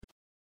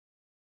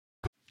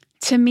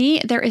To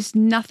me, there is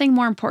nothing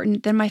more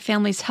important than my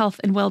family's health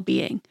and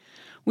well-being.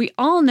 We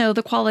all know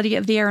the quality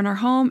of the air in our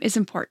home is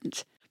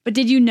important. But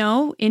did you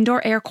know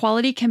indoor air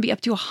quality can be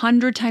up to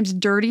 100 times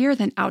dirtier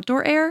than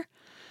outdoor air?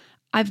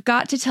 I've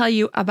got to tell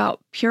you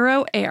about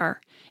Puro Air.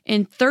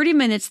 In 30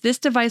 minutes, this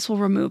device will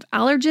remove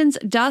allergens,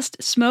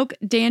 dust, smoke,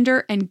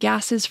 dander, and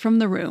gases from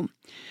the room.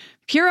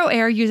 Puro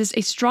Air uses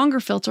a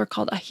stronger filter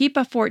called a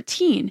HEPA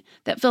 14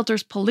 that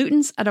filters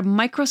pollutants at a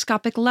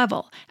microscopic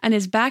level and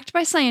is backed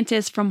by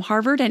scientists from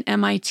Harvard and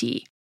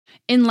MIT.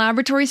 In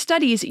laboratory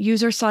studies,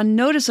 users saw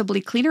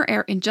noticeably cleaner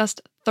air in just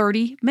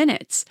 30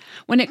 minutes.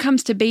 When it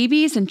comes to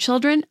babies and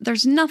children,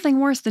 there's nothing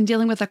worse than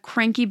dealing with a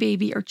cranky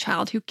baby or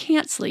child who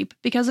can't sleep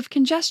because of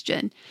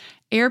congestion.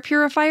 Air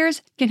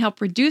purifiers can help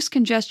reduce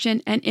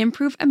congestion and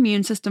improve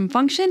immune system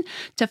function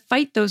to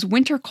fight those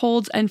winter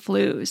colds and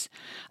flus.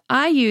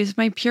 I use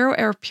my Puro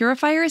Air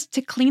purifiers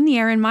to clean the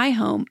air in my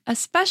home,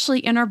 especially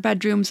in our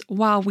bedrooms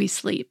while we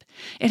sleep.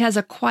 It has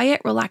a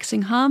quiet,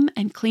 relaxing hum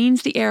and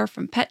cleans the air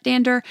from pet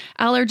dander,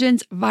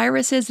 allergens,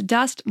 viruses,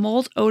 dust,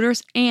 mold,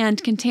 odors,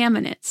 and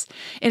contaminants.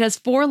 It has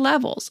 4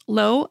 levels: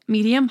 low,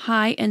 medium,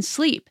 high, and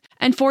sleep,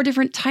 and 4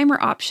 different timer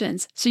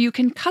options, so you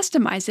can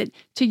customize it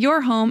to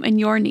your home and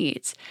your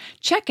needs.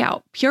 Check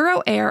out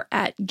Puro Air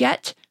at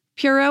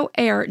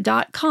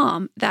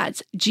getpuroair.com.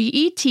 That's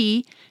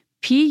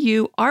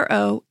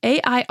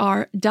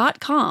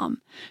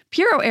GETPUROAIR.com.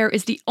 Puro Air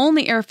is the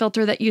only air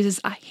filter that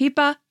uses a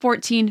HEPA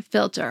 14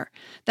 filter.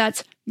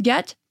 That's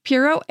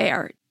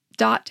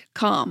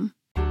getpuroair.com.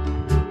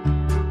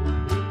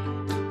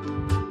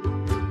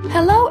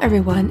 Hello,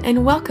 everyone,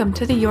 and welcome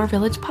to the Your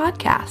Village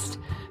podcast,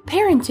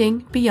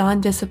 Parenting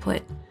Beyond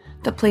Discipline,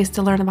 the place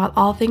to learn about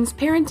all things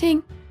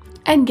parenting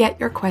and get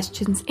your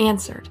questions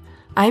answered.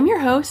 I'm your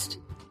host,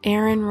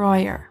 Erin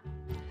Royer.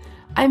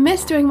 I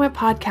missed doing my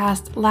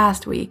podcast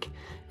last week.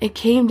 It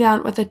came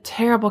down with a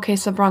terrible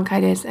case of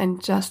bronchitis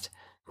and just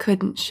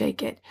couldn't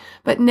shake it.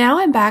 But now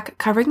I'm back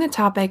covering the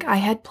topic I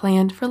had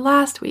planned for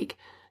last week,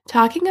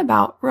 talking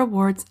about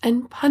rewards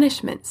and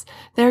punishments,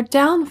 their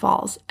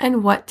downfalls,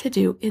 and what to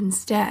do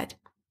instead.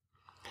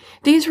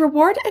 These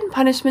reward and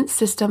punishment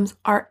systems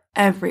are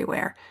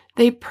everywhere.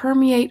 They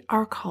permeate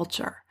our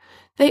culture.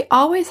 They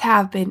always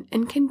have been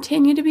and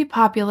continue to be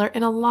popular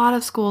in a lot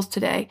of schools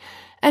today,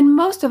 and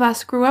most of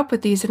us grew up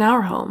with these in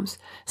our homes,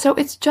 so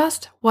it's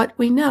just what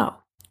we know.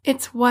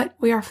 It's what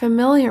we are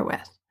familiar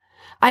with.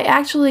 I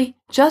actually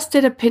just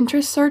did a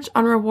Pinterest search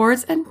on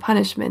rewards and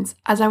punishments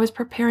as I was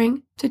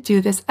preparing to do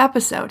this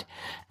episode,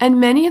 and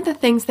many of the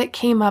things that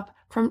came up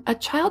from a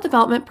child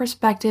development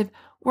perspective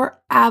were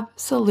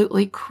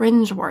absolutely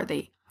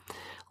cringeworthy.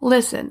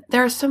 Listen,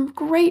 there's some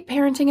great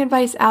parenting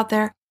advice out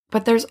there,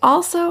 but there's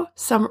also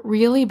some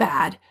really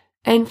bad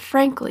and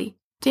frankly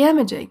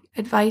damaging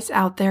advice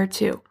out there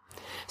too.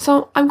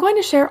 So I'm going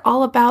to share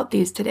all about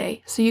these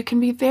today so you can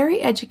be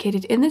very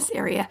educated in this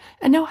area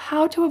and know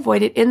how to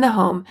avoid it in the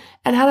home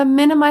and how to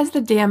minimize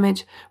the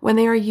damage when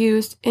they are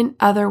used in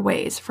other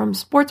ways, from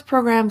sports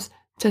programs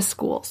to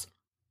schools.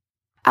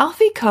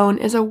 Alfie Kohn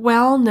is a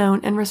well-known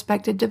and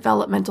respected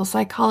developmental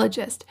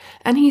psychologist,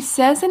 and he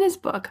says in his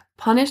book,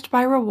 Punished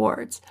by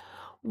Rewards,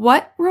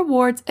 what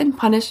rewards and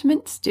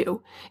punishments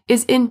do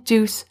is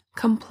induce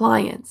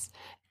compliance.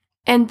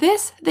 And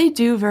this they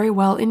do very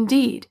well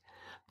indeed.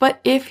 But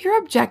if your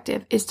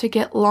objective is to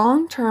get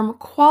long-term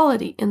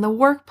quality in the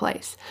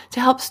workplace,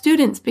 to help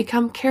students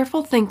become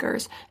careful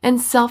thinkers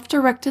and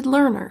self-directed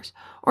learners,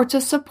 or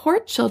to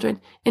support children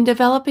in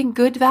developing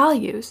good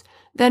values,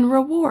 then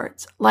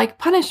rewards, like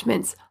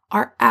punishments,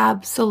 are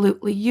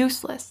absolutely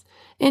useless.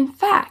 In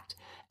fact,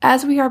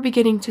 as we are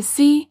beginning to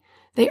see,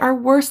 they are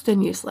worse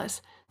than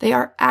useless. They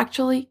are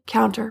actually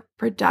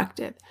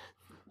counterproductive.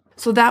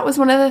 So that was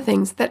one of the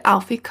things that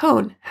Alfie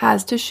Kohn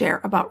has to share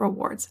about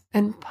rewards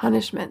and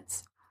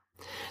punishments.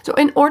 So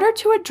in order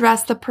to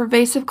address the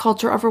pervasive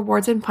culture of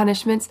rewards and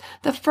punishments,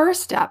 the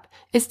first step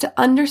is to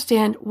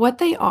understand what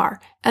they are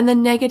and the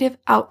negative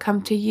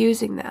outcome to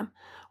using them.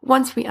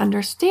 Once we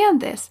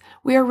understand this,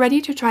 we are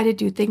ready to try to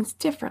do things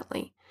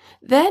differently.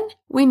 Then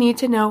we need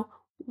to know,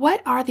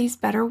 what are these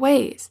better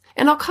ways?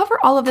 And I'll cover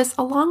all of this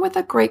along with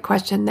a great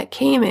question that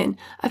came in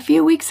a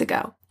few weeks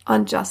ago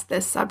on just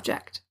this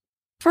subject.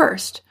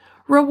 First,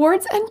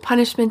 rewards and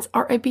punishments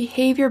are a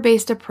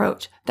behavior-based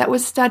approach that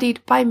was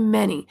studied by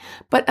many,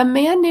 but a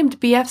man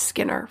named B.F.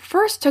 Skinner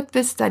first took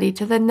this study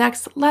to the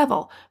next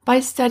level by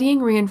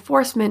studying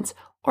reinforcements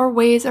or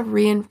ways of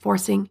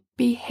reinforcing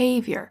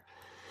behavior.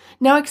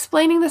 Now,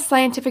 explaining the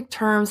scientific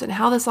terms and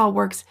how this all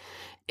works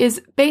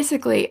is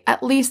basically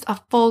at least a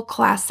full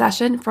class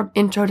session from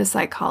Intro to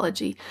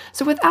Psychology.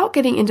 So without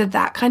getting into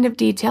that kind of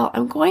detail,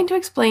 I'm going to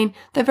explain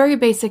the very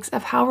basics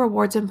of how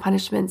rewards and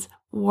punishments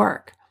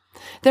work.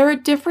 There are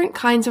different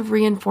kinds of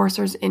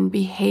reinforcers in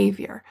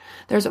behavior.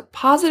 There's a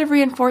positive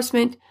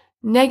reinforcement,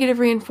 negative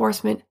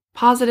reinforcement,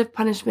 positive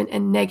punishment,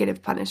 and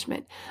negative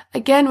punishment.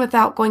 Again,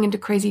 without going into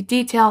crazy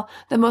detail,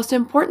 the most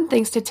important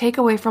things to take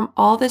away from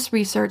all this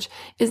research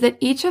is that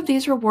each of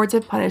these rewards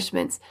and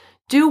punishments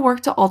do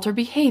work to alter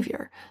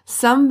behavior,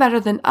 some better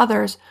than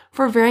others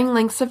for varying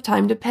lengths of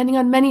time depending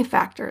on many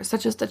factors,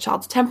 such as the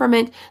child's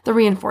temperament, the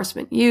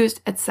reinforcement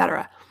used,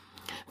 etc.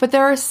 But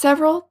there are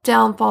several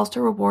downfalls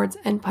to rewards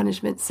and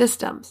punishment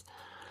systems.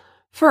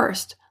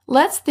 First,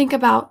 let's think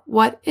about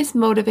what is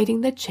motivating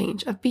the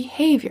change of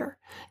behavior.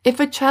 If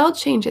a child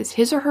changes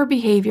his or her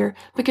behavior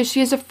because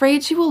she is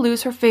afraid she will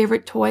lose her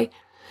favorite toy,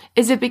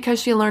 is it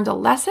because she learned a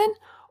lesson,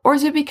 or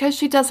is it because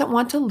she doesn't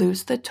want to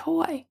lose the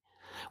toy?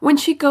 When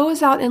she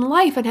goes out in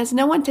life and has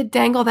no one to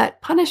dangle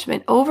that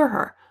punishment over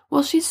her,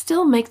 will she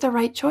still make the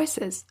right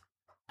choices?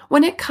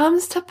 When it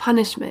comes to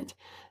punishment,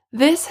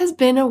 this has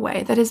been a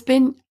way that has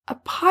been a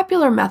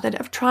popular method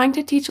of trying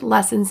to teach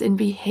lessons in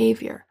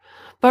behavior,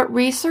 but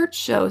research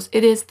shows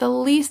it is the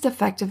least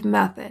effective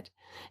method.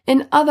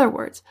 In other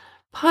words,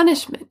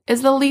 punishment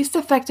is the least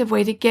effective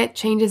way to get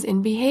changes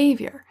in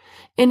behavior.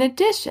 In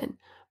addition,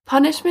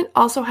 punishment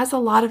also has a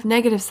lot of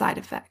negative side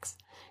effects.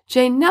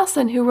 Jane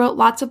Nelson, who wrote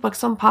lots of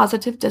books on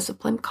positive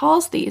discipline,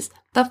 calls these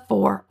the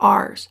 4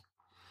 R's.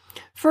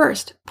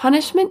 First,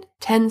 punishment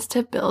tends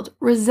to build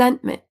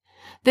resentment.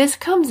 This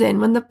comes in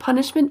when the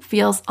punishment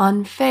feels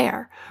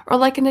unfair, or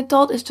like an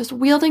adult is just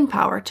wielding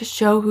power to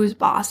show who's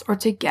boss or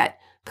to get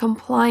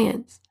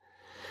compliance.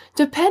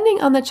 Depending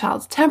on the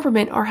child's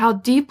temperament or how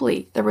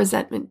deeply the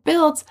resentment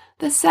builds,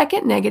 the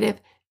second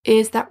negative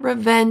is that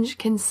revenge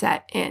can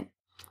set in.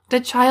 The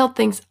child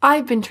thinks,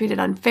 I've been treated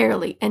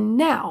unfairly, and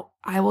now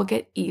I will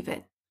get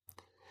even.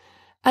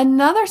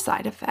 Another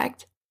side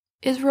effect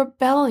is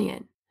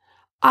rebellion.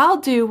 I'll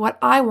do what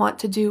I want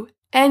to do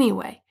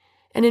anyway,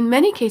 and in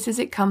many cases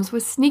it comes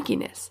with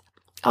sneakiness.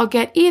 I'll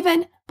get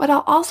even, but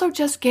I'll also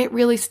just get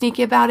really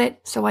sneaky about it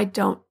so I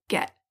don't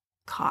get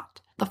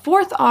caught. The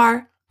 4th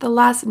R, the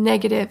last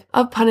negative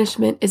of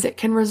punishment, is it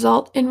can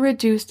result in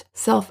reduced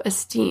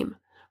self-esteem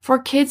for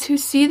kids who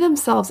see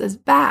themselves as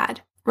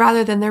bad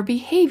rather than their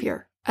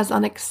behavior as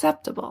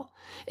unacceptable.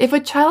 If a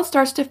child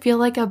starts to feel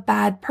like a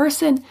bad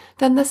person,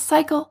 then the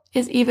cycle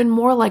is even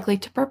more likely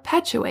to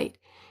perpetuate.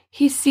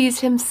 He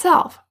sees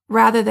himself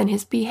rather than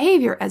his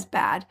behavior as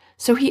bad,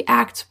 so he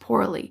acts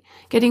poorly,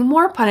 getting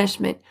more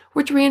punishment,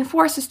 which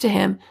reinforces to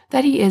him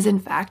that he is in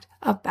fact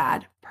a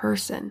bad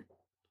person.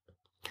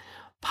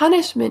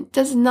 Punishment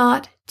does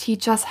not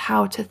teach us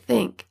how to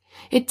think.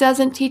 It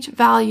doesn't teach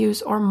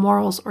values or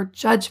morals or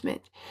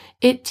judgment.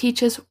 It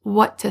teaches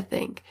what to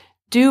think.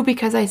 Do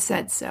because I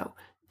said so.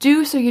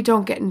 Do so you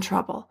don't get in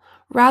trouble,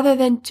 rather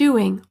than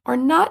doing or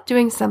not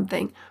doing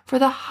something for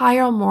the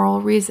higher moral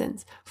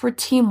reasons, for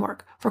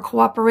teamwork, for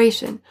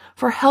cooperation,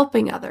 for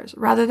helping others,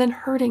 rather than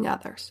hurting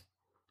others.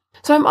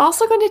 So I'm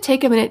also going to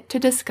take a minute to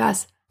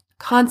discuss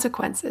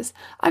consequences.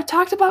 I've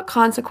talked about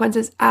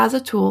consequences as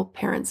a tool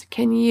parents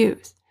can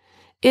use.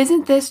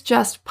 Isn't this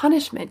just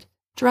punishment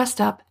dressed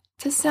up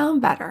to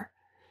sound better?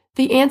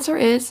 The answer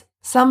is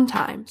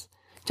sometimes,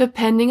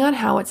 depending on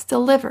how it's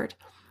delivered.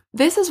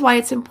 This is why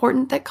it's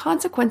important that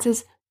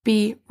consequences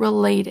be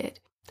related.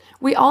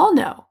 We all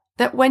know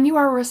that when you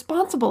are a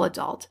responsible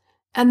adult,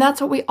 and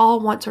that's what we all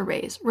want to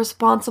raise,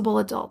 responsible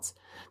adults,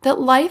 that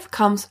life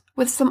comes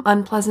with some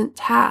unpleasant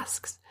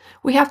tasks.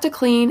 We have to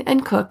clean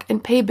and cook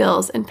and pay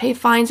bills and pay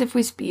fines if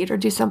we speed or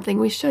do something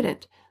we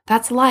shouldn't.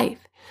 That's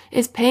life.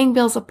 Is paying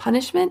bills a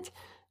punishment?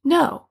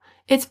 No,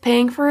 it's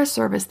paying for a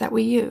service that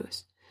we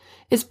use.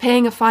 Is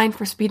paying a fine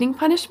for speeding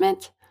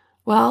punishment?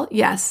 Well,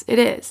 yes, it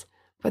is.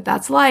 But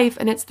that's life,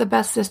 and it's the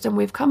best system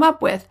we've come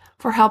up with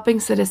for helping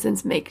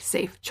citizens make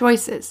safe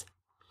choices.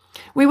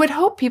 We would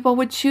hope people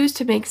would choose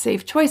to make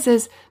safe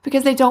choices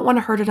because they don't want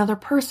to hurt another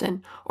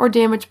person or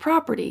damage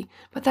property,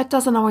 but that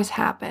doesn't always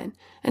happen.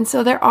 And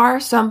so there are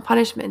some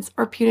punishments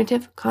or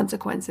punitive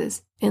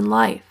consequences in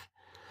life.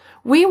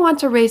 We want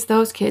to raise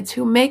those kids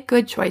who make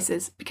good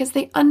choices because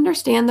they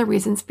understand the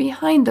reasons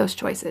behind those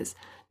choices,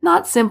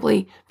 not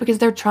simply because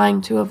they're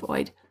trying to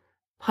avoid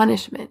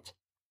punishment.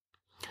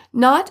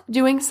 Not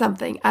doing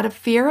something out of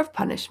fear of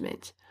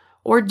punishment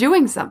or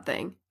doing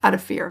something out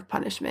of fear of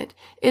punishment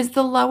is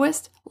the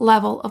lowest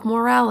level of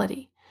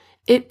morality.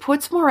 It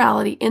puts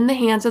morality in the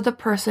hands of the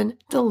person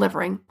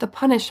delivering the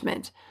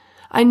punishment.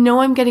 I know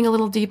I'm getting a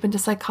little deep into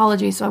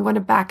psychology, so I'm going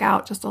to back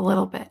out just a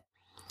little bit.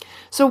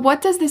 So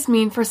what does this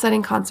mean for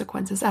setting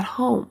consequences at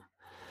home?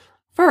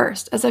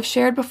 First, as I've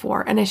shared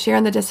before, and I share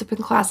in the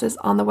discipline classes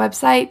on the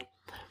website,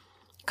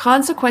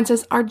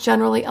 consequences are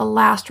generally a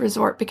last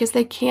resort because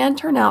they can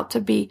turn out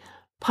to be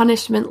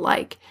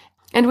punishment-like,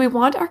 and we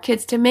want our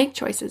kids to make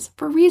choices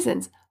for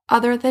reasons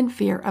other than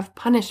fear of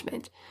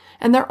punishment.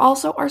 And there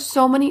also are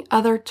so many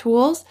other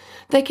tools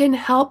that can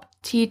help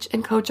teach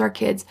and coach our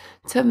kids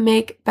to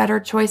make better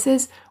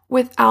choices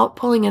without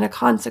pulling in a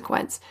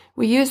consequence.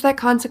 We use that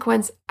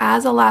consequence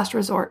as a last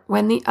resort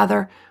when the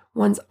other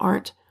ones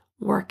aren't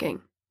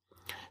working.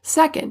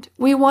 Second,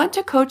 we want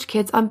to coach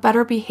kids on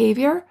better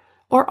behavior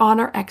or on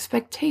our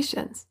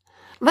expectations.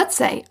 Let's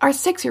say our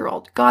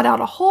 6-year-old got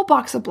out a whole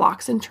box of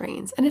blocks and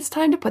trains and it's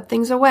time to put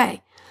things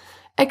away.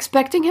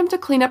 Expecting him to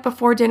clean up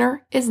before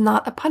dinner is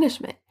not a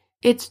punishment.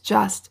 It's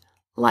just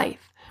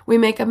life. We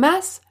make a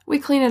mess, we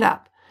clean it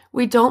up.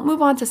 We don't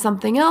move on to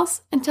something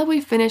else until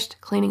we've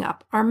finished cleaning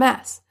up our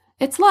mess.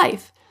 It's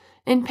life.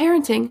 In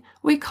parenting,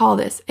 we call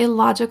this a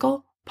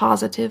logical,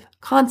 positive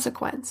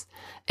consequence.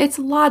 It's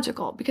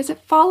logical because it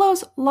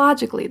follows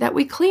logically that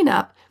we clean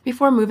up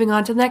before moving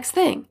on to the next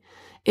thing.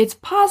 It's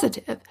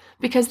positive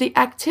because the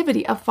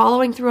activity of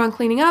following through on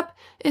cleaning up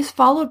is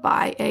followed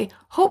by a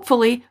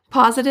hopefully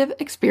positive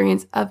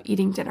experience of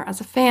eating dinner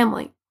as a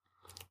family.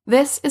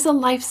 This is a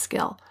life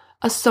skill,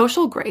 a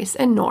social grace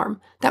and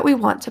norm that we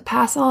want to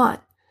pass on.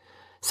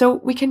 So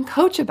we can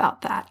coach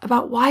about that,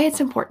 about why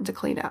it's important to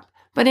clean up.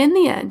 But in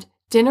the end,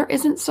 dinner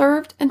isn't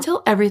served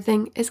until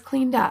everything is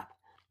cleaned up.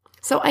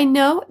 So I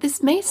know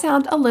this may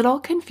sound a little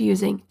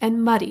confusing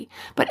and muddy,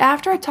 but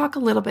after I talk a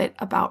little bit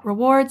about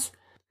rewards,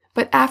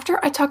 then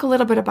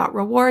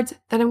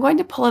I'm going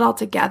to pull it all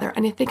together,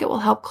 and I think it will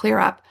help clear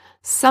up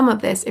some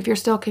of this if you're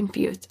still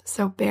confused,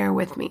 so bear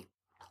with me.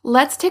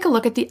 Let's take a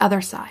look at the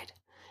other side.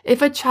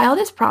 If a child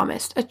is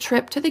promised a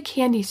trip to the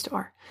candy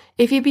store,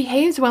 if he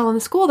behaves well in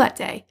school that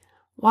day,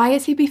 why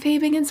is he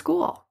behaving in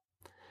school?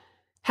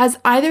 Has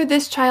either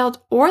this child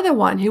or the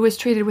one who was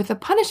treated with a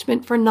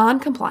punishment for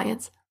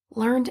non-compliance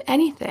learned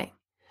anything?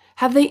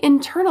 Have they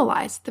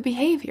internalized the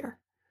behavior?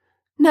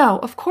 No,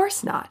 of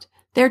course not.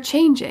 They're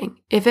changing,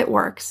 if it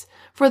works,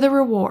 for the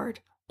reward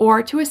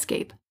or to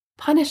escape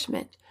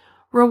punishment.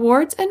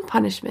 Rewards and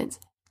punishments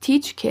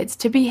teach kids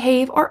to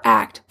behave or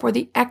act for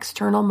the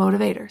external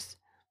motivators.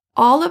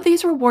 All of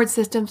these reward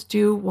systems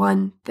do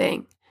one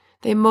thing.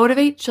 They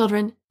motivate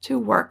children to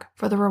work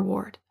for the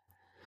reward.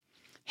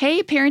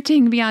 Hey,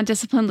 Parenting Beyond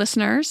Discipline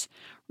listeners.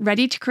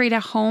 Ready to create a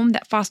home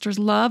that fosters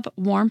love,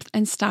 warmth,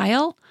 and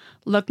style?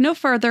 Look no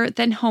further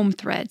than Home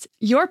Threads,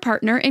 your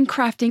partner in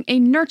crafting a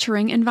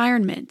nurturing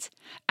environment.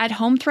 At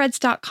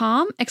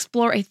HomeThreads.com,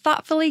 explore a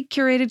thoughtfully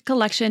curated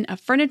collection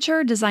of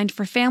furniture designed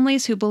for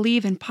families who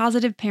believe in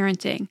positive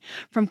parenting.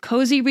 From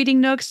cozy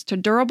reading nooks to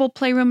durable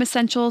playroom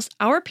essentials,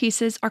 our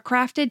pieces are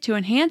crafted to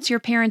enhance your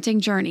parenting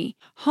journey.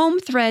 Home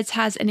Threads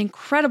has an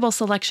incredible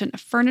selection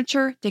of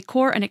furniture,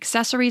 decor, and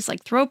accessories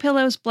like throw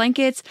pillows,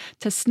 blankets,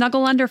 to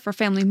snuggle under for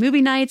family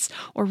movie nights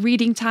or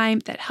reading time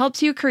that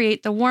helps you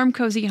create the warm,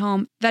 cozy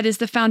home that is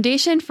the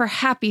foundation for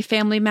happy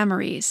family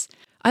memories.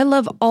 I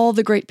love all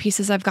the great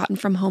pieces I've gotten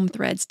from Home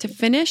Threads to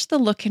finish the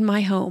look in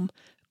my home.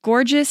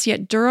 Gorgeous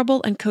yet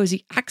durable and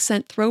cozy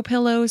accent throw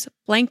pillows,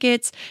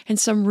 blankets, and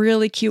some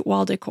really cute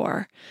wall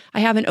decor. I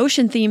have an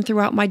ocean theme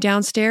throughout my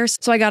downstairs,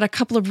 so I got a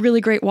couple of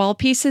really great wall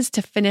pieces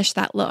to finish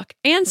that look,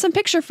 and some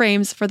picture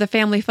frames for the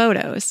family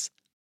photos.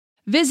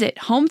 Visit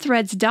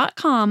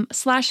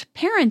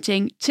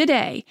homethreads.com/parenting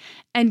today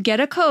and get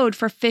a code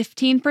for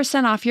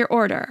 15% off your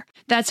order.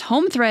 That's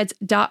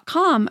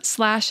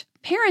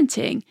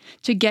homethreads.com/parenting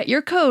to get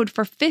your code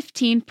for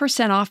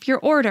 15% off your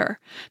order,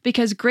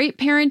 because great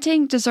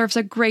parenting deserves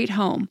a great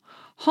home.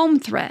 Home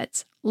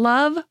Threads,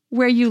 love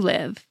where you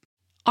live.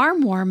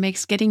 Armoire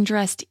makes getting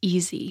dressed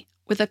easy.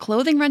 With a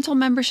clothing rental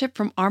membership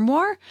from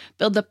Armoire,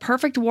 build the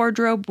perfect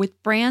wardrobe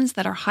with brands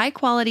that are high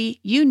quality,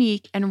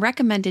 unique, and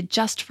recommended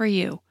just for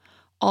you.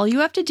 All you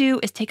have to do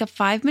is take a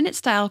 5-minute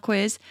style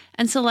quiz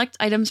and select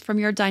items from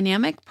your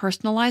dynamic,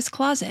 personalized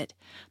closet.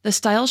 The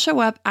styles show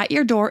up at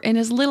your door in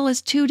as little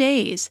as 2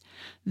 days.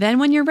 Then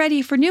when you're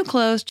ready for new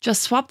clothes,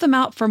 just swap them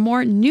out for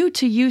more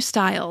new-to-you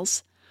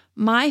styles.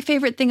 My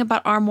favorite thing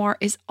about Armoire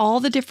is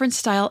all the different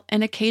style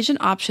and occasion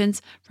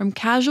options, from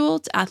casual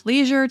to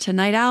athleisure to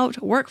night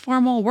out, work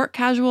formal, work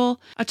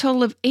casual, a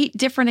total of 8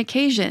 different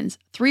occasions,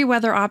 3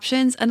 weather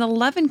options, and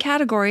 11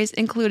 categories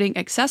including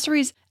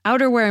accessories,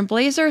 outerwear, and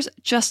blazers,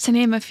 just to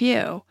name a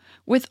few.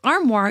 With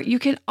Armoire, you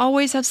can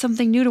always have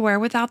something new to wear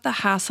without the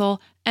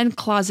hassle and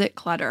closet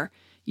clutter.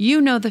 You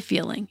know the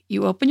feeling.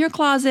 You open your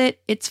closet,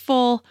 it's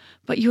full,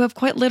 but you have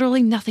quite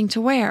literally nothing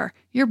to wear.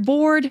 You're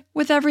bored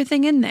with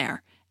everything in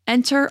there.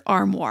 Enter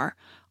Armoire.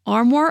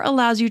 Armoire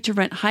allows you to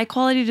rent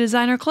high-quality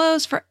designer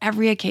clothes for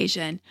every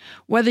occasion.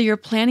 Whether you're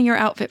planning your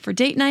outfit for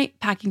date night,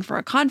 packing for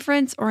a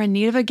conference, or in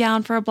need of a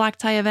gown for a black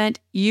tie event,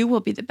 you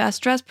will be the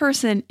best-dressed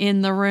person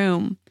in the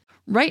room.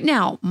 Right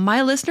now,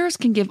 my listeners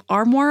can give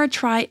Armoire a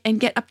try and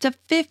get up to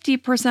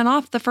 50%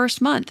 off the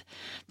first month.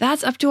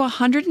 That's up to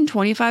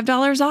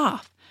 $125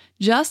 off.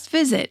 Just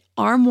visit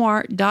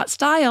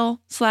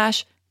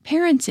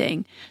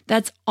armoire.style/parenting.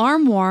 That's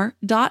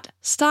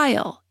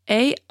armoire.style.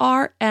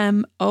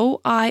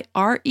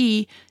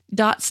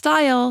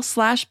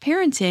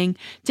 ARMOIRE.style/parenting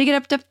to get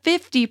up to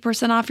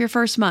 50% off your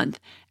first month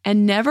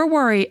and never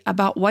worry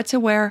about what to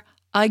wear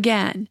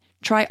again.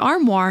 Try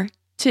Armoire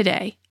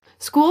today.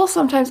 School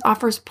sometimes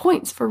offers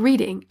points for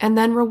reading and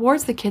then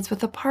rewards the kids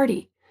with a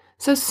party.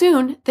 So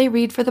soon they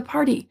read for the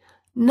party,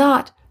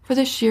 not for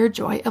the sheer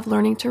joy of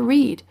learning to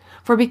read,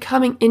 for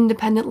becoming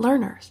independent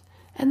learners.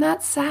 And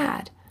that's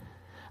sad.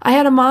 I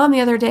had a mom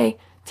the other day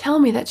tell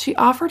me that she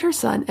offered her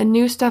son a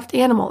new stuffed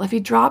animal if he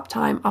dropped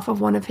time off of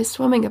one of his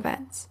swimming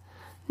events.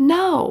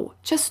 No,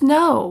 just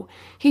no.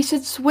 He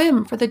should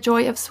swim for the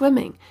joy of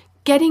swimming.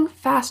 Getting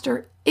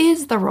faster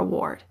is the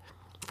reward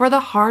for the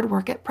hard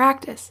work at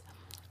practice.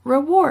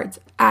 Rewards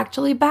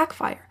actually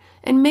backfire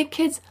and make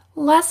kids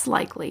less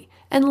likely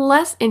and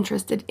less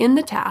interested in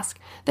the task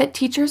that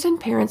teachers and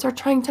parents are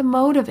trying to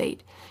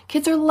motivate.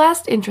 Kids are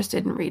less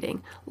interested in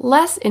reading,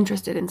 less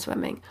interested in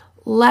swimming,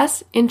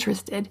 less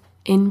interested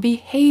in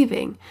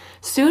behaving.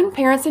 Soon,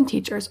 parents and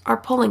teachers are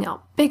pulling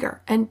out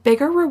bigger and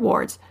bigger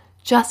rewards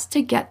just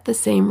to get the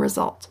same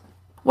result.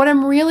 What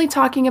I'm really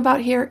talking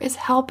about here is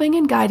helping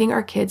and guiding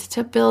our kids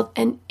to build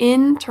an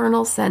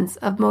internal sense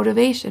of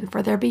motivation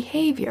for their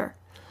behavior.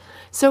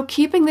 So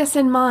keeping this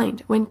in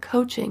mind when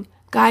coaching,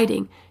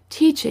 guiding,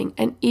 teaching,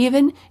 and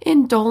even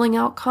in doling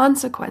out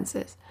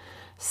consequences.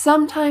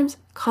 Sometimes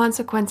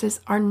consequences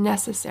are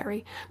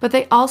necessary, but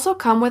they also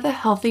come with a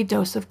healthy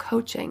dose of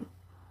coaching.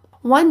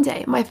 One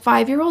day, my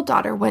 5-year-old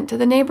daughter went to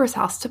the neighbor's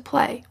house to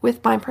play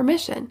with my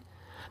permission,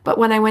 but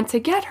when I went to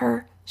get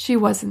her, she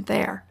wasn't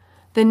there.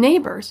 The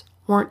neighbors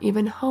weren't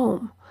even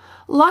home.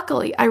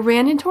 Luckily, I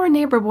ran into our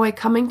neighbor boy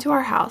coming to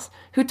our house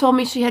who told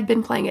me she had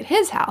been playing at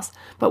his house,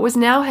 but was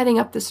now heading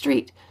up the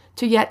street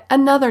to yet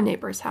another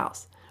neighbor's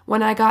house.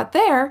 When I got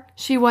there,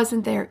 she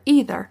wasn't there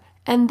either,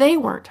 and they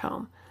weren't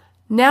home.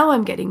 Now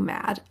I'm getting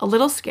mad, a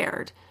little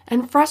scared,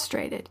 and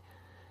frustrated.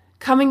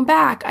 Coming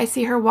back, I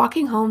see her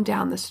walking home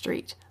down the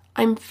street.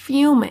 I'm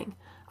fuming.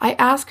 I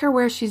ask her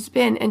where she's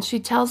been, and she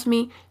tells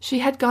me she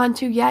had gone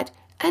to yet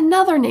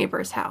another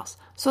neighbor's house.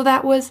 So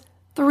that was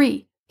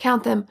 3,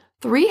 count them,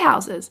 3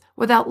 houses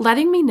without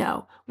letting me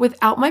know,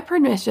 without my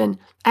permission,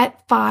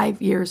 at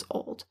 5 years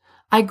old.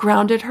 I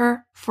grounded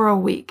her for a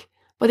week,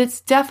 but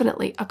it's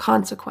definitely a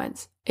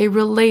consequence, a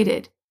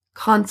related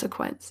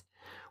consequence.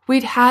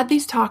 We'd had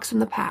these talks in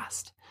the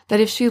past, that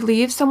if she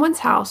leaves someone's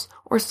house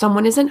or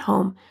someone isn't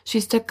home,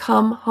 she's to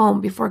come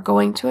home before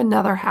going to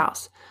another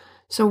house,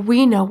 so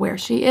we know where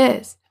she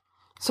is.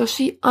 So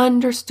she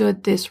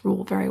understood this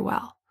rule very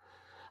well.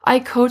 I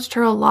coached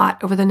her a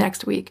lot over the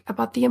next week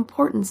about the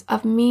importance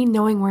of me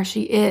knowing where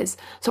she is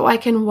so I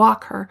can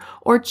walk her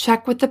or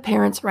check with the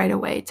parents right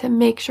away to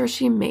make sure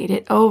she made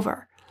it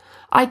over.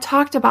 I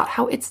talked about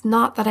how it's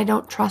not that I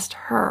don't trust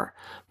her,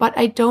 but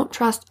I don't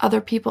trust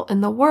other people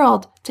in the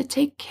world to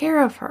take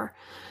care of her,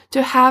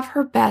 to have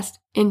her best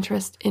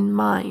interest in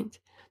mind.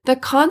 The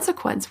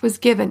consequence was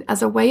given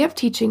as a way of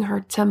teaching her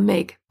to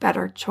make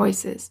better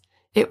choices.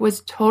 It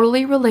was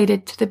totally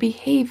related to the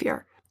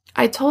behavior.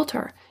 I told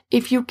her,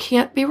 if you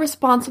can't be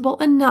responsible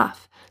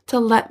enough to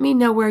let me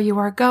know where you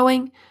are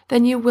going,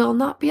 then you will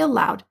not be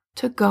allowed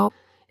to go.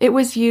 It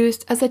was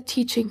used as a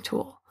teaching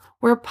tool.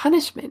 Where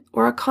punishment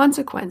or a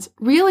consequence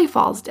really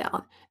falls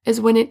down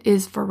is when it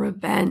is for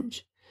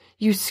revenge.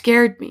 You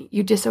scared me,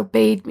 you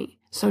disobeyed me,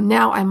 so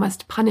now I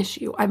must punish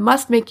you. I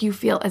must make you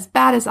feel as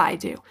bad as I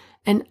do,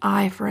 an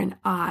eye for an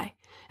eye.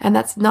 And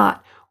that's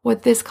not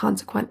what this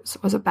consequence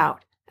was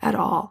about at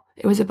all.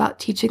 It was about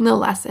teaching the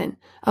lesson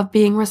of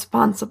being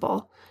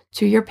responsible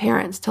to your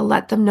parents to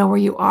let them know where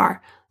you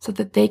are so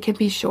that they can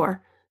be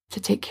sure to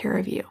take care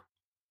of you.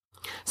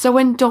 So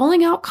when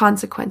doling out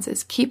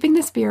consequences, keeping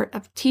the spirit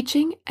of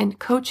teaching and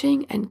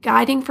coaching and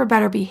guiding for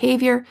better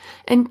behavior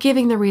and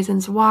giving the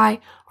reasons why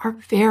are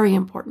very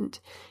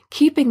important.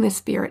 Keeping this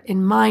spirit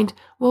in mind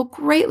will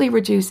greatly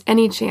reduce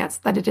any chance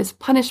that it is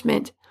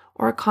punishment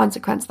or a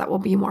consequence that will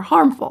be more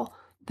harmful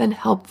than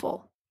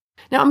helpful.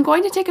 Now I'm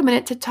going to take a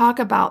minute to talk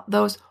about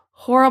those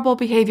horrible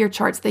behavior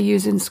charts they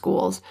use in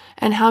schools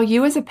and how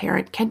you as a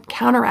parent can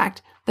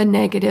counteract the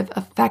negative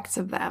effects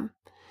of them.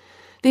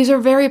 These are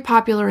very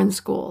popular in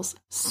schools,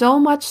 so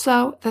much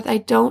so that I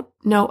don't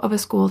know of a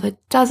school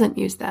that doesn't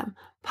use them,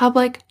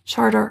 public,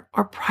 charter,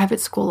 or private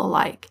school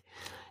alike.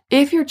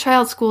 If your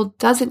child's school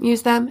doesn't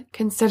use them,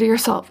 consider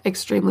yourself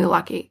extremely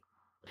lucky.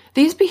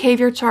 These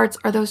behavior charts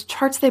are those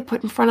charts they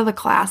put in front of the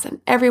class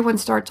and everyone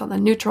starts on the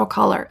neutral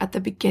color at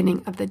the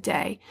beginning of the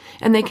day,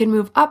 and they can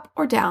move up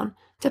or down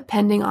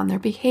depending on their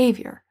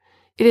behavior.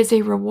 It is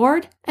a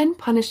reward and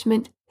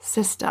punishment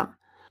system.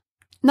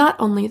 Not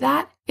only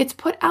that, it's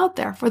put out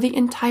there for the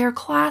entire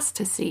class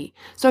to see.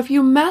 So if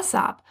you mess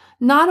up,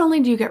 not only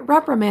do you get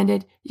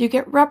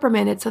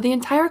reprimanded so the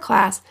entire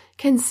class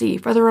can see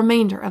for the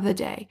remainder of the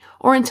day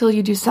or until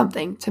you do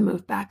something to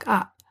move back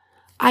up.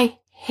 I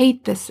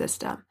hate this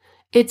system.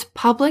 It's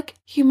public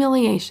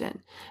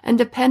humiliation, and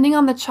depending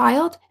on the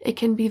child, it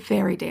can be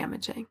very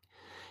damaging.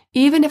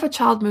 Even if a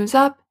child moves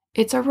up,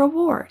 it's a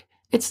reward.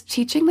 It's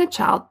teaching the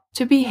child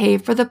to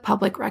behave for the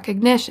public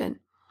recognition.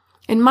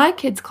 In my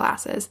kids'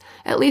 classes,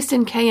 at least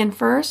in K and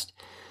First,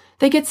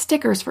 they get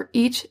stickers for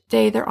each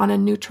day they're on a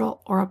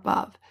neutral or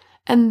above.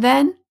 And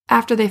then,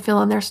 after they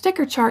fill in their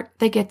sticker chart,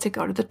 they get to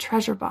go to the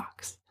treasure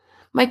box.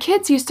 My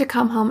kids used to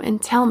come home and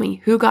tell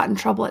me who got in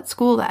trouble at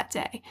school that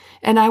day,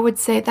 and I would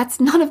say, that's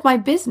none of my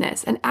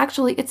business, and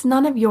actually it's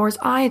none of yours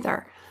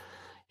either.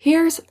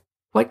 Here's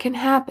what can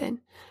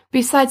happen.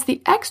 Besides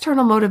the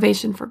external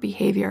motivation for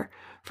behavior,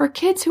 for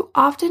kids who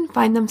often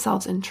find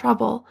themselves in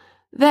trouble,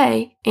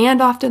 they, and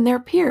often their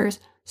peers,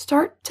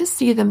 start to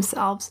see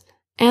themselves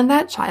and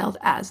that child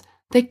as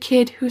the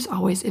kid who's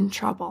always in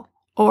trouble,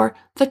 or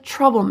the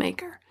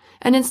troublemaker.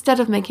 And instead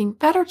of making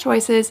better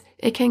choices,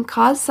 it can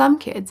cause some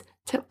kids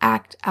to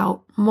act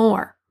out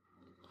more.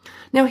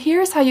 Now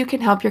here's how you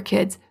can help your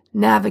kids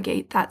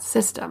navigate that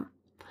system.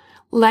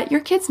 Let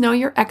your kids know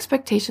your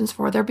expectations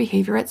for their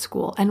behavior at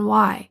school and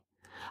why.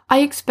 I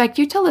expect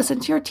you to listen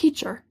to your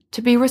teacher,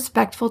 to be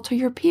respectful to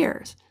your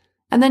peers,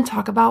 and then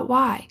talk about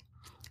why.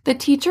 The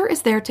teacher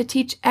is there to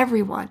teach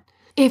everyone.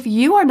 If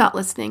you are not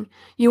listening,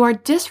 you are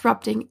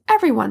disrupting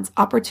everyone's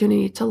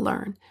opportunity to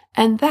learn,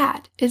 and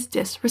that is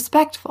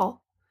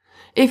disrespectful.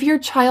 If your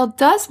child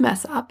does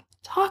mess up,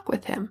 talk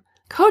with him.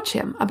 Coach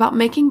him about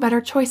making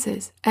better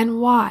choices and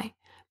why,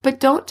 but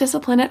don't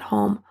discipline at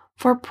home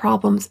for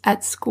problems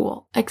at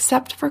school,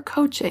 except for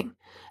coaching,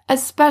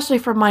 especially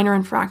for minor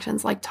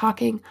infractions like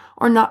talking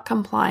or not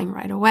complying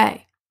right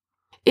away.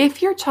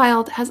 If your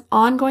child has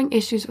ongoing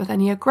issues with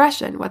any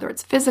aggression, whether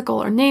it's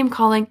physical or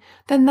name-calling,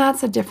 then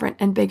that's a different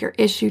and bigger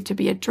issue to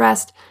be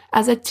addressed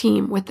as a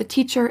team with the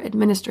teacher,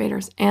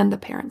 administrators, and the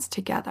parents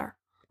together.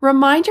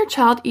 Remind your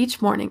child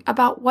each morning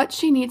about what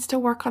she needs to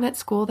work on at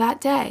school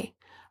that day.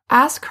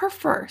 Ask her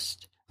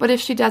first, but if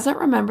she doesn't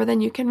remember,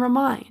 then you can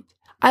remind.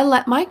 I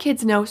let my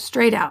kids know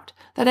straight out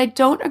that I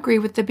don't agree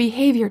with the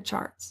behavior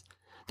charts,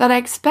 that I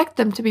expect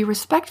them to be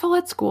respectful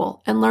at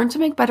school and learn to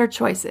make better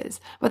choices,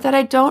 but that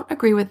I don't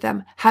agree with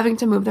them having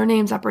to move their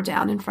names up or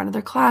down in front of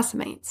their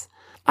classmates.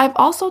 I've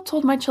also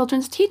told my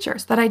children's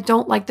teachers that I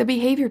don't like the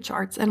behavior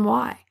charts and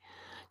why,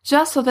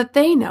 just so that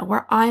they know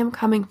where I am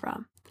coming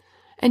from.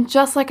 And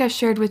just like I've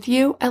shared with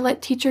you, I let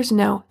teachers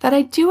know that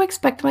I do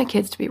expect my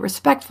kids to be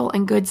respectful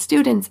and good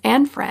students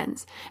and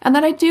friends, and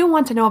that I do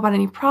want to know about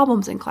any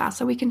problems in class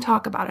so we can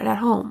talk about it at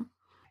home.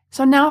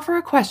 So now for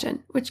a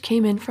question, which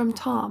came in from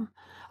Tom.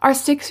 Our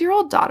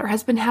 6-year-old daughter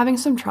has been having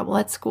some trouble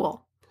at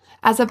school.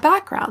 As a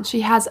background,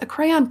 she has a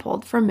crayon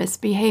pulled for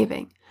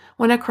misbehaving.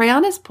 When a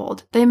crayon is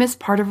pulled, they miss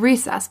part of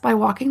recess by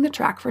walking the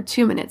track for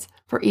 2 minutes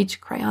for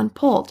each crayon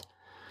pulled.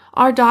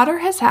 Our daughter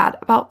has had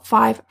about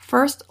 5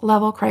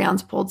 first-level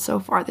crayons pulled so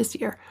far this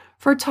year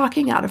for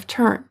talking out of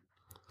turn.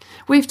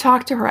 We've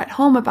talked to her at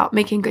home about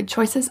making good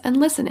choices and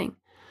listening.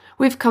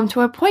 We've come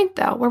to a point,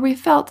 though, where we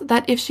felt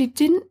that if she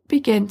didn't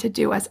begin to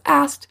do as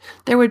asked,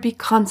 there would be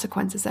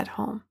consequences at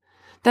home.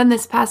 Then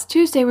this past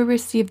Tuesday, we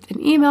received an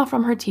email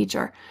from her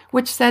teacher,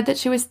 which said that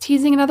she was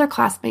teasing another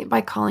classmate by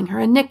calling her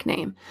a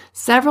nickname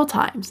several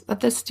times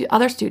that the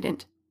other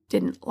student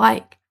didn't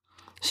like.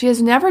 She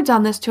has never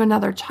done this to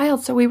another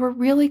child, so we were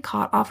really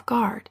caught off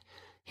guard.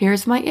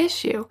 Here's my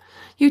issue.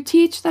 You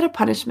teach that a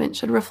punishment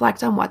should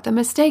reflect on what the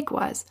mistake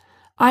was.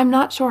 I'm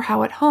not sure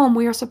how at home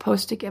we are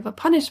supposed to give a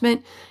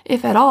punishment,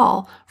 if at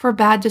all, for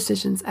bad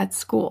decisions at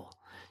school.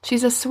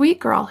 She's a sweet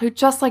girl who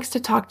just likes to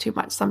talk too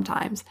much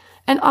sometimes,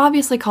 and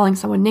obviously calling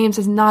someone names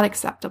is not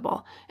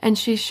acceptable, and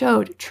she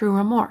showed true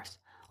remorse.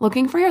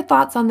 Looking for your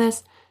thoughts on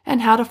this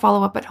and how to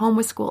follow up at home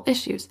with school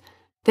issues.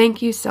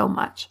 Thank you so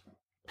much.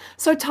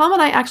 So Tom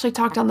and I actually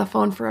talked on the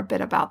phone for a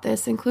bit about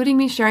this, including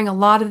me sharing a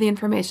lot of the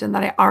information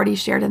that I already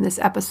shared in this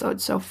episode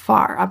so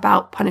far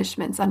about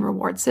punishments and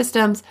reward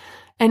systems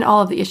and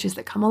all of the issues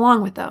that come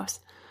along with those.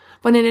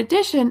 But in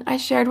addition, I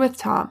shared with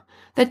Tom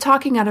that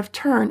talking out of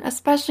turn,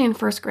 especially in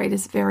first grade,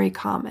 is very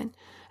common.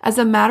 As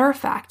a matter of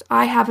fact,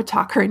 I have a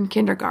talker in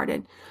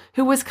kindergarten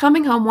who was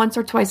coming home once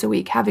or twice a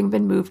week, having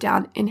been moved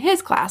down in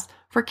his class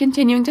for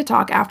continuing to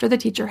talk after the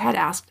teacher had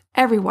asked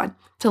everyone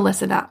to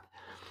listen up.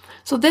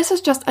 So this is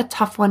just a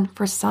tough one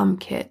for some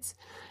kids.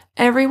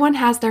 Everyone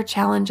has their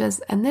challenges,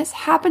 and this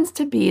happens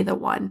to be the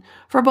one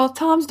for both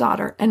Tom's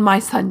daughter and my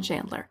son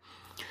Chandler.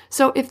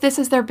 So if this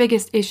is their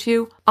biggest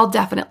issue, I'll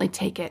definitely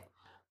take it.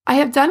 I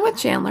have done with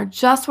Chandler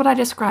just what I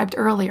described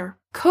earlier,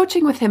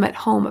 coaching with him at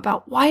home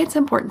about why it's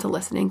important to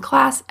listen in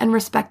class and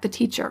respect the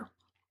teacher.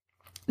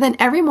 Then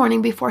every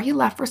morning before he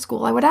left for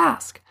school, I would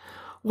ask,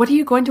 "What are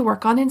you going to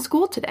work on in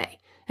school today?"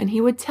 And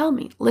he would tell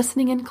me,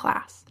 listening in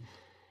class.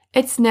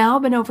 It's now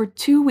been over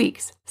 2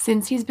 weeks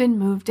since he's been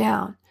moved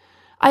down.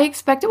 I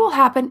expect it will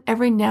happen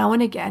every now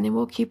and again, and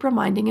we'll keep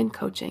reminding and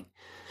coaching.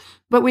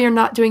 But we are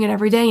not doing it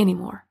every day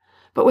anymore.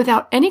 But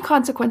without any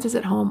consequences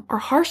at home or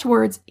harsh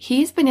words,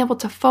 he's been able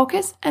to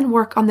focus and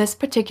work on this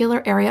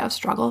particular area of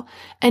struggle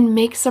and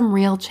make some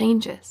real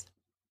changes.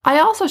 I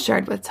also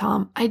shared with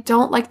Tom, I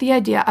don't like the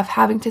idea of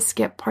having to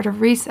skip part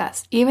of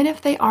recess, even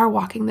if they are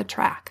walking the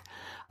track.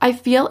 I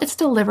feel it's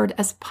delivered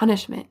as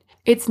punishment.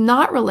 It's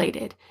not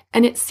related,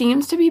 and it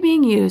seems to be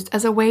being used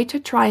as a way to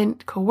try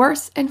and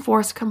coerce and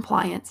force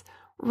compliance,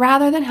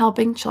 rather than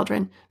helping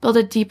children build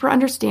a deeper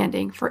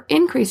understanding for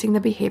increasing the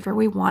behavior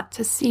we want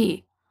to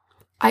see.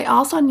 I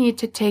also need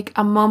to take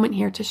a moment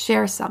here to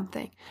share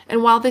something.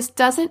 And while this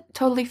doesn't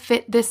totally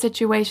fit this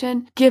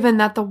situation, given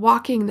that the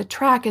walking the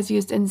track is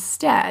used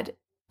instead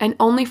and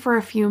only for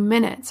a few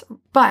minutes,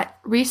 but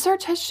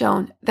research has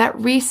shown that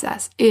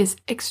recess is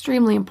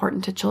extremely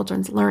important to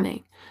children's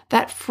learning,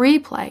 that free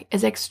play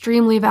is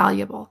extremely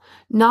valuable,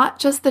 not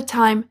just the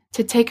time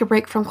to take a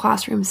break from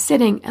classroom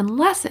sitting and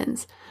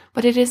lessons,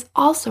 but it is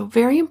also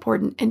very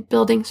important in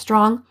building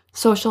strong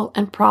social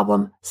and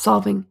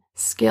problem-solving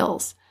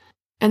skills.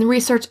 And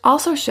research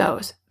also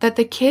shows that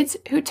the kids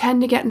who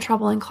tend to get in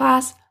trouble in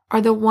class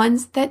are the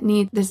ones that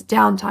need this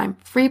downtime,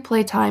 free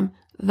play time,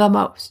 the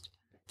most.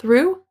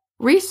 Through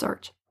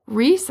research,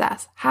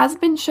 recess has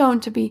been shown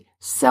to be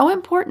so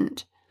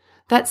important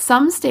that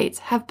some states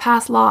have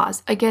passed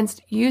laws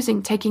against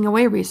using taking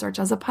away research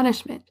as a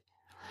punishment.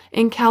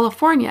 In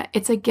California,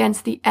 it's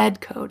against the Ed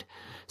Code.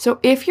 So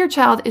if your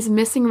child is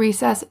missing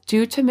recess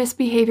due to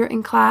misbehavior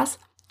in class,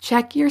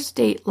 check your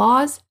state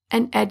laws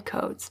and Ed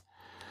Codes.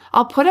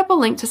 I'll put up a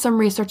link to some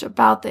research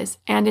about this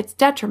and its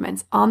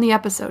detriments on the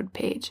episode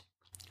page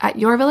at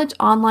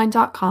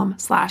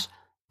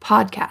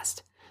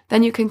yourvillageonline.com/podcast.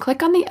 Then you can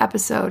click on the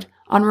episode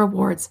on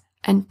rewards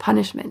and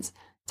punishments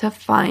to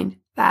find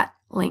that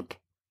link.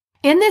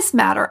 In this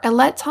matter, I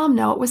let Tom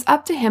know it was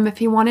up to him if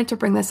he wanted to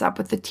bring this up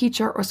with the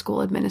teacher or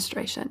school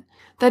administration,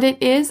 that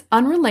it is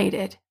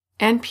unrelated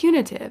and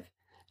punitive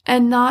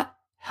and not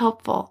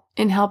helpful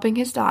in helping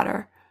his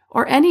daughter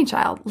or any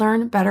child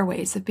learn better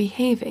ways of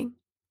behaving.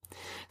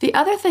 The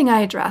other thing I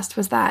addressed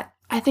was that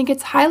I think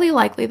it's highly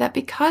likely that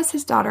because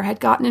his daughter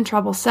had gotten in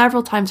trouble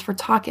several times for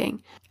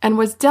talking and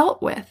was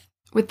dealt with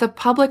the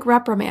public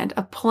reprimand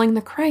of pulling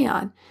the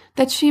crayon,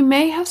 that she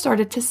may have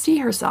started to see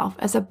herself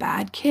as a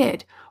bad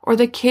kid or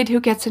the kid who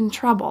gets in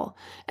trouble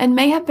and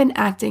may have been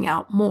acting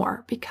out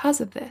more because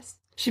of this.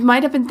 She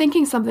might have been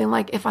thinking something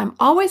like, if I'm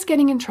always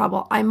getting in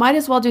trouble, I might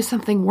as well do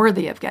something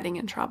worthy of getting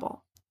in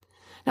trouble.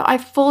 Now, I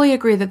fully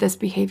agree that this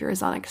behavior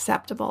is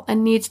unacceptable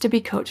and needs to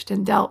be coached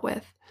and dealt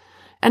with.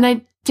 And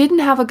I didn't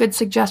have a good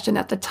suggestion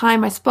at the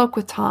time I spoke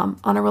with Tom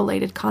on a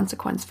related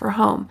consequence for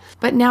home.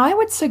 But now I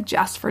would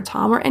suggest for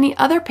Tom or any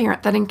other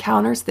parent that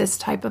encounters this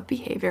type of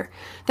behavior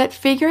that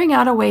figuring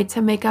out a way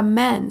to make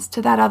amends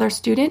to that other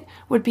student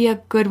would be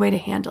a good way to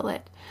handle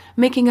it.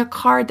 Making a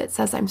card that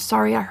says, I'm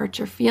sorry I hurt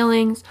your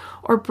feelings,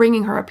 or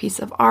bringing her a piece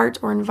of art,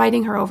 or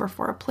inviting her over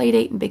for a play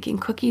date and baking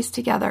cookies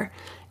together.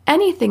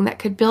 Anything that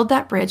could build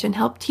that bridge and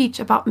help teach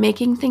about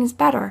making things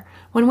better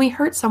when we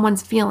hurt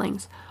someone's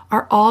feelings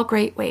are all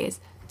great ways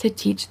to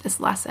teach this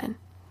lesson.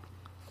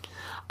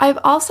 I've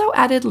also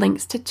added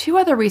links to 2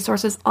 other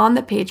resources on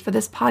the page for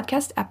this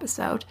podcast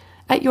episode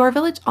at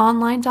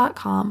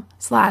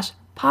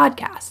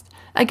yourvillageonline.com/podcast.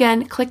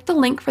 Again, click the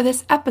link for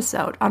this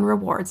episode on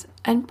rewards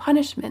and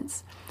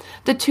punishments.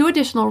 The 2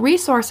 additional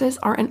resources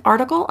are an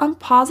article on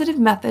positive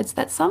methods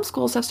that some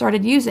schools have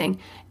started using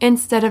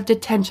instead of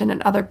detention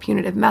and other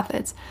punitive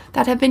methods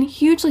that have been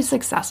hugely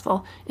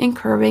successful in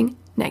curbing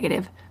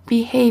negative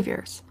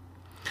behaviors.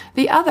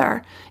 The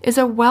other is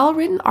a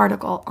well-written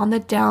article on the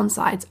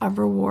downsides of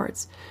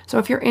rewards. So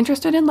if you're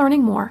interested in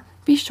learning more,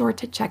 be sure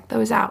to check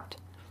those out.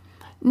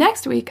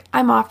 Next week,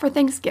 I'm off for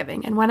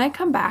Thanksgiving, and when I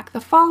come back the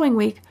following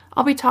week,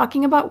 I'll be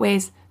talking about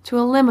ways to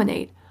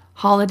eliminate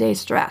holiday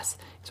stress.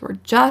 So we're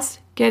just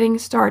getting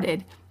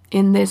started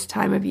in this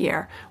time of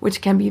year,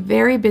 which can be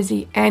very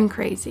busy and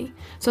crazy.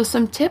 So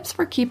some tips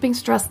for keeping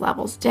stress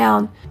levels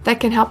down that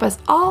can help us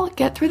all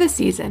get through the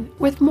season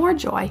with more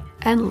joy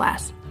and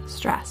less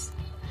stress.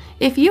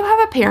 If you have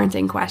a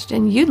parenting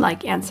question you'd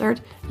like answered,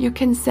 you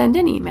can send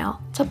an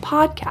email to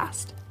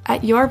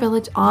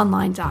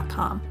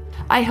podcast@yourvillageonline.com.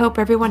 I hope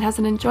everyone has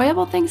an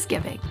enjoyable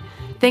Thanksgiving.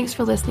 Thanks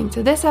for listening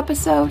to this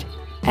episode,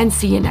 and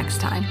see you next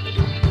time.